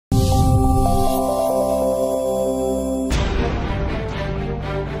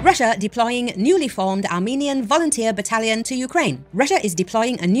Russia deploying newly formed Armenian volunteer battalion to Ukraine. Russia is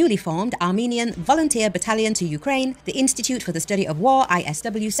deploying a newly formed Armenian volunteer battalion to Ukraine, the Institute for the Study of War,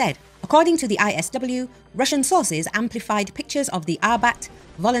 ISW, said. According to the ISW, Russian sources amplified pictures of the Arbat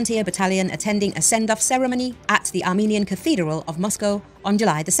volunteer battalion attending a send-off ceremony at the Armenian Cathedral of Moscow on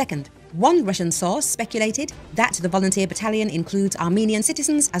July the 2nd. One Russian source speculated that the volunteer battalion includes Armenian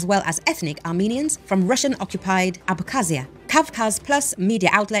citizens as well as ethnic Armenians from Russian-occupied Abkhazia. Kavkaz Plus media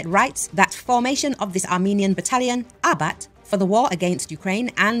outlet writes that formation of this Armenian battalion, Arbat, for the war against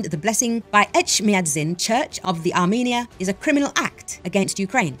Ukraine and the blessing by Echmiadzin Church of the Armenia is a criminal act against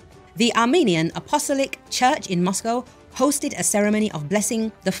Ukraine. The Armenian Apostolic Church in Moscow hosted a ceremony of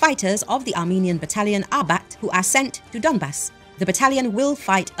blessing the fighters of the Armenian battalion Arbat who are sent to Donbass. The battalion will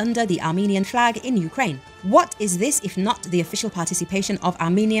fight under the Armenian flag in Ukraine. What is this if not the official participation of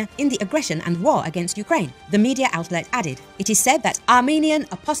Armenia in the aggression and war against Ukraine? The media outlet added. It is said that Armenian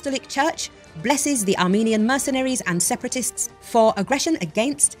Apostolic Church blesses the Armenian mercenaries and separatists for aggression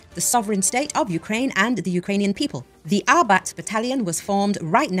against the sovereign state of Ukraine and the Ukrainian people. The Arbat battalion was formed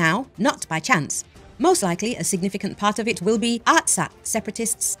right now, not by chance. Most likely, a significant part of it will be Artsakh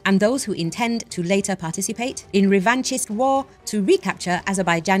separatists and those who intend to later participate in revanchist war to recapture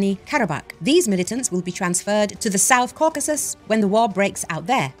Azerbaijani Karabakh. These militants will be transferred to the South Caucasus when the war breaks out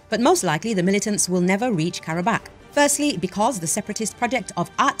there, but most likely the militants will never reach Karabakh. Firstly, because the separatist project of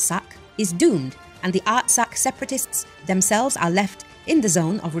Artsakh is doomed and the Artsakh separatists themselves are left in the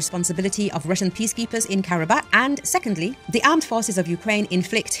zone of responsibility of Russian peacekeepers in Karabakh, and secondly, the armed forces of Ukraine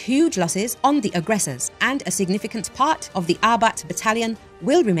inflict huge losses on the aggressors, and a significant part of the Arbat battalion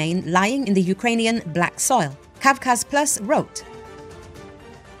will remain lying in the Ukrainian black soil. Kavkaz Plus wrote,